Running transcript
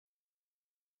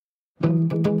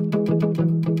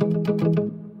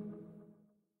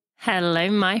Hello,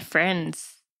 my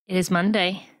friends. It is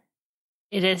Monday.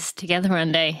 It is Together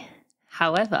Run Day.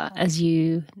 However, as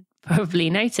you probably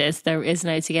noticed, there is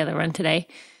no Together Run today.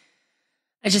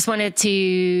 I just wanted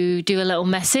to do a little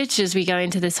message as we go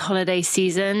into this holiday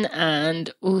season.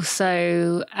 And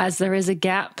also, as there is a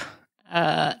gap,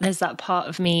 there's that part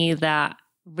of me that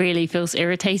really feels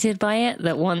irritated by it,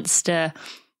 that wants to,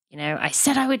 I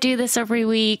said I would do this every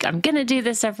week. I'm going to do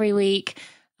this every week.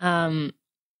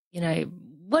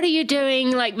 What are you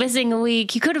doing? Like missing a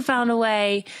week? You could have found a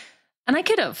way. And I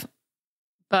could have.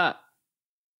 But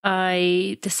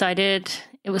I decided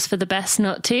it was for the best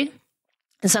not to.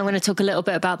 And so I'm going to talk a little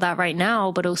bit about that right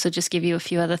now, but also just give you a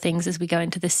few other things as we go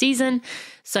into this season.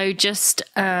 So just,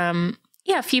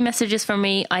 a few messages from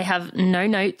me. I have no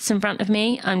notes in front of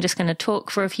me. I'm just going to talk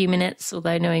for a few minutes,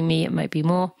 although knowing me, it might be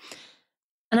more.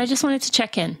 And I just wanted to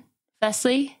check in.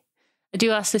 Firstly, I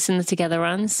do ask this in the Together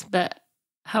Runs, but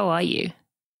how are you?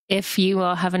 If you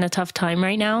are having a tough time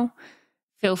right now,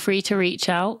 feel free to reach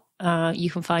out. You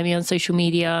can find me on social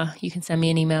media. You can send me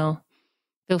an email.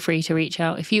 Feel free to reach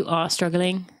out. If you are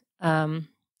struggling,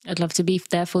 I'd love to be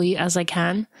there for you as I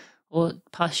can, or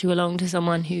pass you along to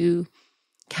someone who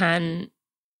can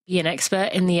be an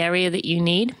expert in the area that you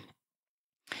need.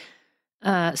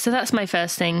 So that's my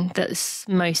first thing that's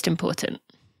most important.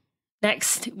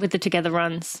 Next, with the Together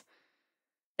Runs,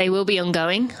 they will be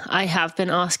ongoing. I have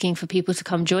been asking for people to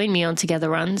come join me on Together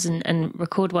Runs and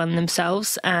record one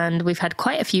themselves. And we've had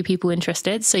quite a few people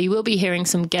interested. So you will be hearing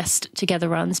some guest Together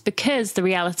Runs, because the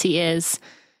reality is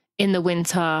in the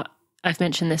winter, I've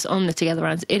mentioned this on the Together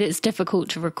Runs, it is difficult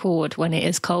to record when it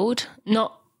is cold.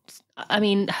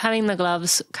 Having the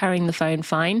gloves, carrying the phone,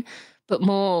 fine. But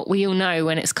more, we all know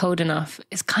when it's cold enough,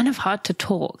 it's kind of hard to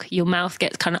talk. Your mouth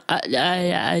gets kind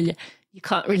of, you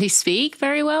can't really speak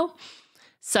very well.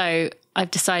 So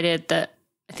I've decided that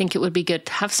I think it would be good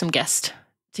to have some guest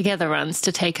Together Runs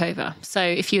to take over. So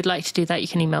if you'd like to do that, you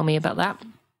can email me about that.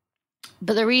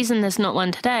 But the reason there's not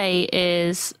one today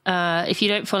is if you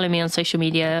don't follow me on social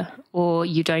media or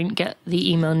you don't get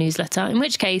the email newsletter, in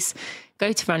which case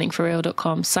go to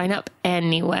runningforreal.com, sign up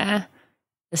anywhere.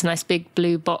 There's a nice big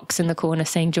blue box in the corner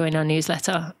saying join our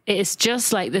newsletter. It's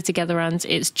just like the Together Runs.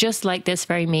 It's just like this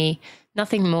very me,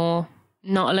 nothing more.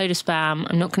 Not a load of spam.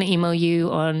 I'm not going to email you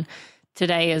on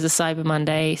today as a Cyber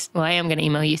Monday. Well, I am going to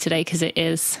email you today because it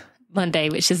is Monday,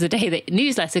 which is the day that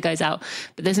newsletter goes out.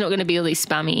 But there's not going to be all these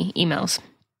spammy emails.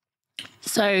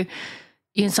 So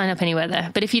you can sign up anywhere there.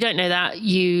 But if you don't know that,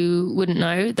 you wouldn't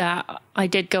know that I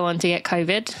did go on to get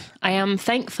COVID. I am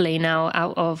thankfully now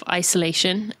out of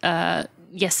isolation.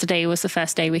 Yesterday was the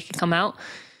first day we could come out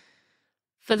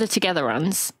for the Together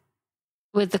Runs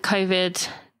with the COVID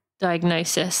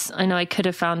diagnosis. I know I could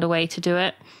have found a way to do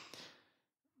it,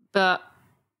 but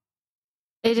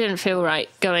it didn't feel right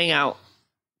going out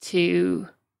to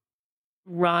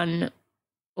run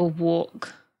or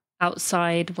walk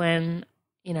outside when,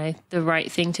 the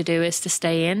right thing to do is to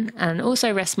stay in and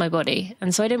also rest my body.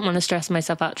 And so I didn't want to stress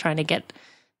myself out trying to get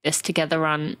this Together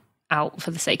Run out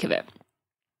for the sake of it.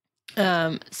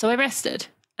 So I rested,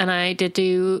 and I did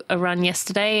do a run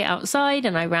yesterday outside,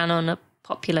 and I ran on a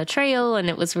popular trail, and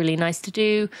it was really nice to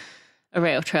do, a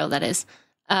rail trail that is.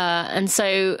 And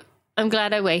so I'm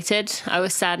glad I waited. I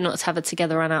was sad not to have a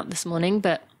Together Run out this morning,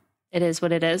 but it is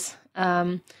what it is.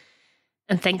 And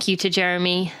thank you to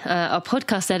Jeremy, our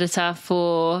podcast editor,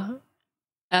 for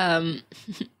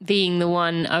being the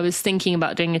one. I was thinking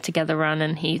about doing a Together Run,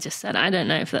 and he just said, I don't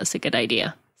know if that's a good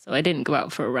idea. So I didn't go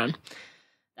out for a run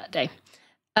that day.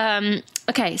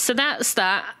 Okay, so that's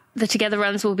that. The Together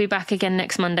Runs will be back again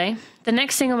next Monday. The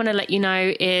next thing I want to let you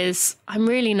know is I'm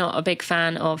really not a big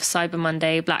fan of Cyber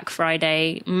Monday, Black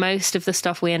Friday. Most of the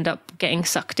stuff we end up getting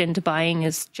sucked into buying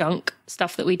is junk,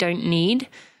 stuff that we don't need.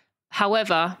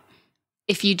 However,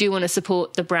 if you do want to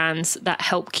support the brands that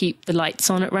help keep the lights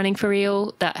on at Running for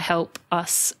Real, that help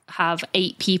us have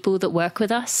 8 people that work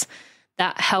with us,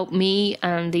 that help me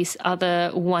and these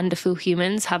other wonderful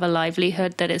humans have a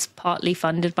livelihood that is partly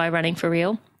funded by Running for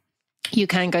Real, you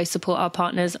can go support our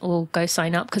partners or go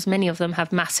sign up, because many of them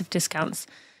have massive discounts.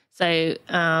 So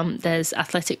there's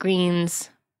Athletic Greens,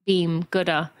 Beam,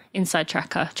 Gooder, Inside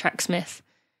Tracker, Tracksmith,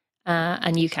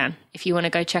 and you can. If you want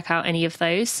to go check out any of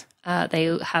those,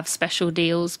 they have special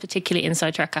deals, particularly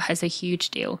Inside Tracker has a huge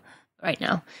deal right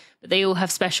now. But they all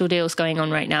have special deals going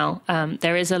on right now.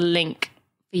 There is a link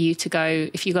for you to go.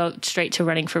 If you go straight to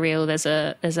Running for Real, there's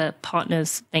a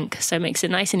partners link. So it makes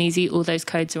it nice and easy. All those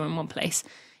codes are in one place.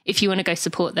 If you want to go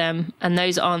support them, and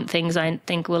those aren't things I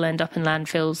think will end up in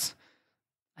landfills.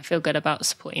 I feel good about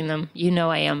supporting them. You know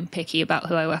I am picky about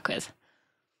who I work with.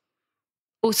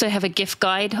 Also have a gift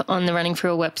guide on the Running For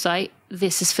All website.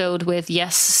 This is filled with,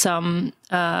 yes, some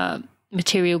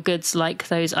material goods like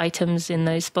those items in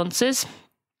those sponsors,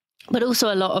 but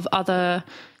also a lot of other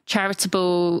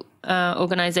charitable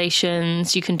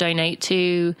organizations you can donate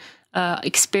to,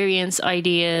 experience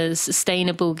ideas,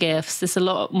 sustainable gifts. There's a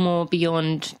lot more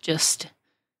beyond just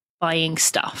buying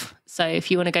stuff. So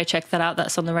if you want to go check that out,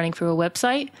 that's on the Running For All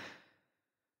website.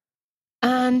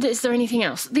 And is there anything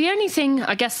else? The only thing,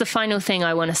 I guess the final thing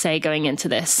I want to say going into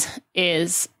this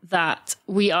is that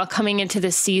we are coming into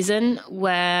this season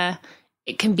where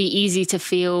it can be easy to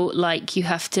feel like you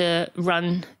have to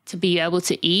run to be able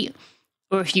to eat,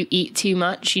 or if you eat too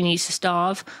much, you need to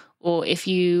starve, or if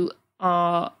you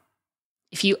are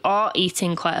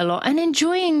eating quite a lot and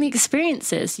enjoying the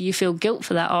experiences, you feel guilt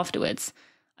for that afterwards.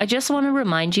 I just want to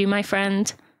remind you, my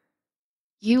friend,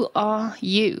 you are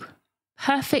you.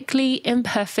 Perfectly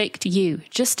imperfect you,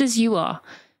 just as you are.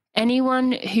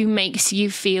 Anyone who makes you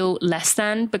feel less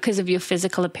than because of your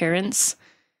physical appearance,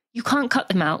 you can't cut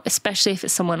them out, especially if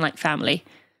it's someone like family.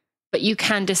 But you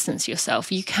can distance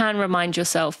yourself. You can remind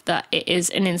yourself that it is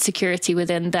an insecurity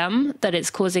within them that it's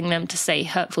causing them to say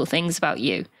hurtful things about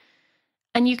you.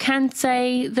 And you can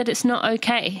say that it's not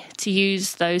okay to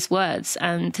use those words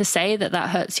and to say that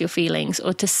that hurts your feelings,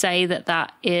 or to say that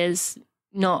that is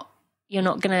not, you're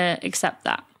not going to accept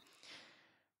that.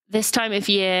 This time of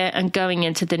year and going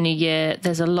into the new year,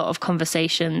 there's a lot of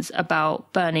conversations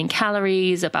about burning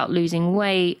calories, about losing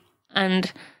weight. And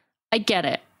I get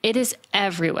it. It is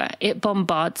everywhere. It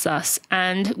bombards us.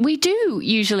 And we do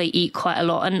usually eat quite a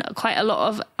lot, and quite a lot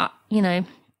of,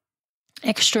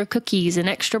 extra cookies and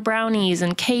extra brownies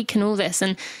and cake and all this.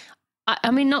 And I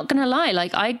mean, not going to lie,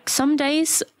 like some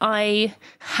days I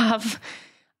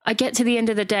get to the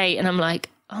end of the day and I'm like,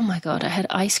 oh my God, I had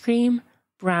ice cream,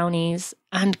 brownies,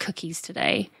 and cookies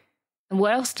today. And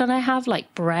what else did I have?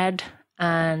 Like bread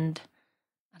and,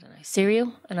 I don't know,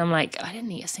 cereal. And I'm like, I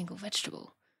didn't eat a single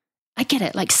vegetable. I get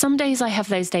it. Like some days I have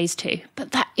those days too,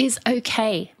 but that is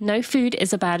okay. No food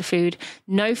is a bad food.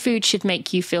 No food should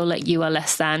make you feel like you are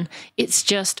less than. It's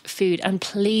just food. And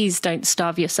please don't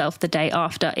starve yourself the day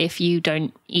after if you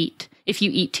eat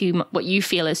what you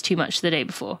feel is too much the day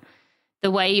before.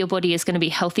 The way your body is going to be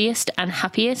healthiest and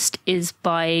happiest is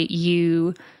by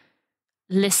you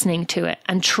listening to it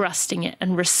and trusting it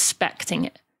and respecting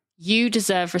it. You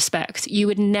deserve respect. You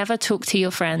would never talk to your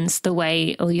friends the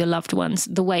way, or your loved ones,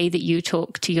 the way that you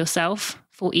talk to yourself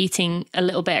for eating a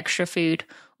little bit extra food,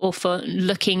 or for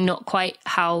looking not quite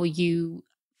how you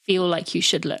feel like you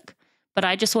should look. But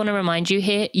I just want to remind you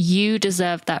here, you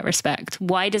deserve that respect.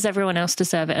 Why does everyone else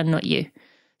deserve it and not you?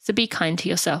 So be kind to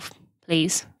yourself,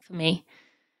 please, for me.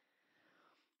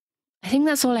 I think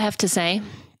that's all I have to say.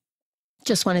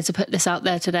 Just wanted to put this out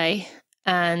there today.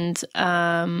 And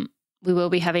we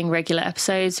will be having regular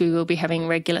episodes. We will be having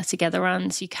regular together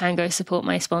runs. You can go support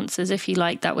my sponsors if you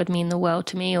like. That would mean the world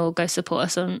to me. Or go support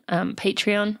us on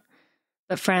Patreon.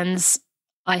 But friends,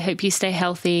 I hope you stay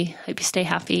healthy. Hope you stay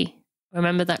happy.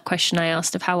 Remember that question I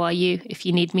asked of how are you? If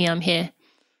you need me, I'm here.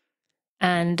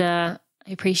 And I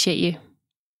appreciate you.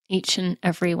 Each and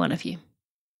every one of you.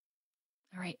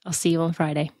 All right. I'll see you on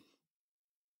Friday.